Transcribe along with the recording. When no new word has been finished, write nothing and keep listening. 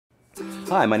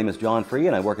Hi, my name is John Free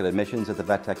and I work at admissions at the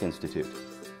Vet Tech Institute.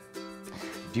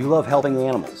 Do you love helping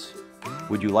animals?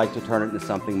 Would you like to turn it into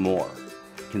something more?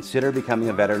 Consider becoming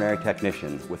a veterinary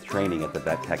technician with training at the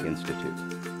Vet Tech Institute.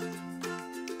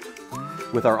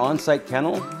 With our on-site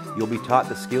kennel, you'll be taught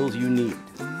the skills you need,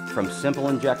 from simple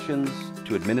injections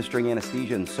to administering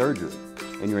anesthesia and surgery,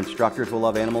 and your instructors will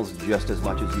love animals just as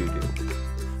much as you do.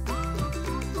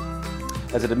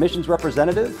 As an admissions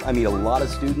representative, I meet a lot of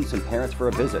students and parents for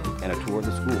a visit and a tour of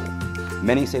the school.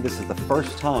 Many say this is the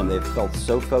first time they've felt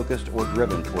so focused or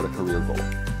driven toward a career goal.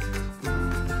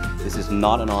 This is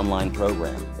not an online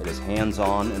program. It is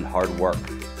hands-on and hard work.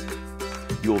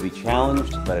 You will be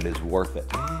challenged, but it is worth it.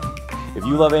 If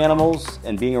you love animals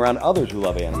and being around others who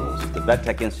love animals, the Vet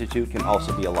Tech Institute can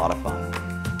also be a lot of fun.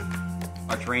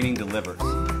 Our training delivers.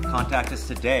 Contact us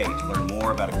today to learn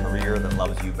more about a career that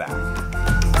loves you back.